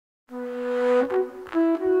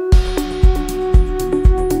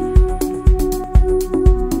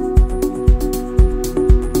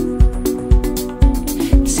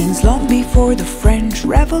before the French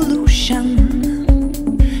Revolution,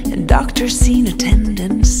 and doctors seen a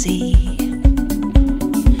tendency,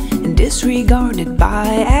 and disregarded by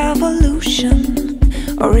evolution,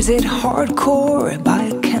 or is it hardcore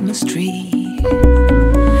biochemistry?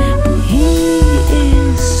 He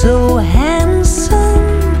is so handsome,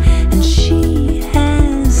 and she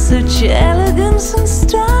has such elegance and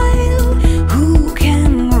style. Who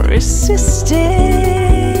can resist it?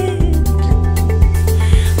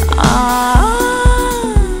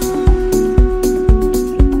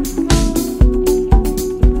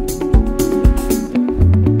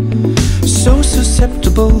 So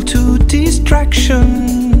susceptible to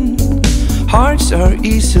distraction, hearts are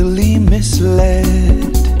easily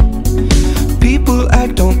misled. People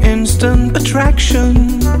act on instant attraction,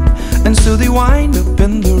 and so they wind up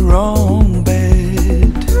in the wrong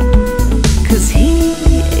bed. 'Cause he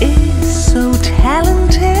is so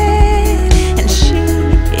talented, and she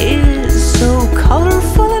is so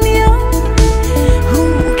colorful and young. Who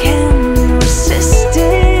can resist it?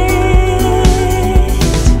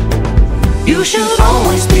 You should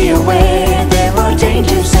always be aware there are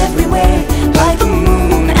dangers everywhere, like the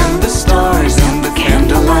moon and the stars and the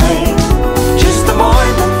candlelight. Just the more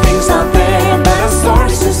than things out there that are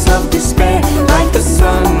sources of despair, like the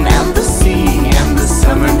sun and the sea and the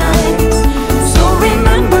summer nights. So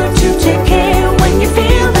remember to take care when you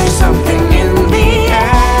feel there's something in the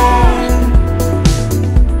air.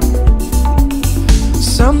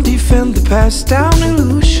 Some defend the passed down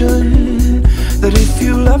illusion that if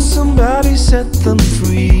you love somebody, set them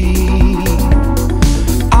free.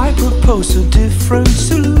 I propose a different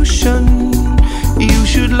solution. You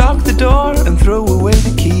should lock the door and throw away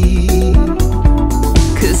the key.